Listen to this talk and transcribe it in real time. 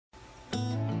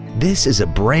This is a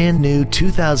brand new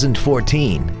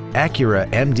 2014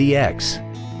 Acura MDX.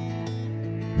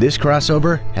 This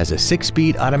crossover has a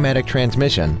 6-speed automatic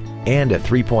transmission and a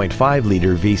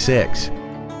 3.5-liter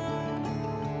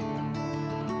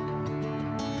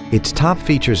V6. Its top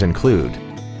features include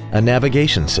a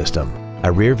navigation system,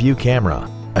 a rear-view camera,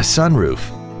 a sunroof,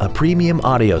 a premium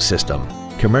audio system,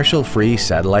 commercial-free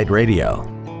satellite radio,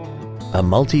 a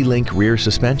multi-link rear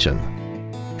suspension,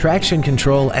 traction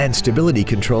control and stability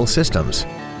control systems,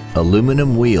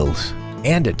 aluminum wheels,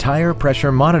 and a tire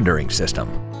pressure monitoring system.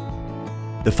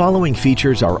 The following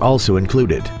features are also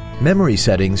included: memory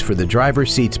settings for the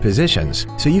driver's seat's positions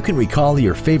so you can recall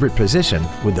your favorite position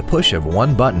with the push of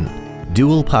one button,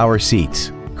 dual power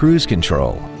seats, cruise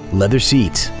control, leather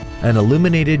seats, an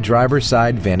illuminated driver's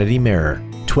side vanity mirror,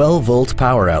 12-volt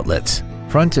power outlets,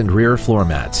 front and rear floor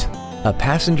mats, a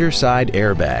passenger side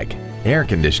airbag, air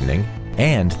conditioning,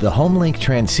 and the HomeLink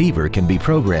transceiver can be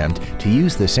programmed to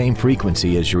use the same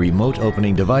frequency as your remote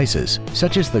opening devices,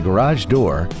 such as the garage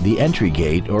door, the entry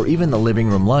gate, or even the living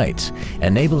room lights,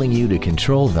 enabling you to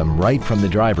control them right from the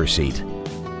driver's seat.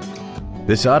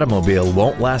 This automobile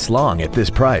won't last long at this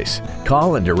price.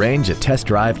 Call and arrange a test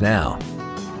drive now.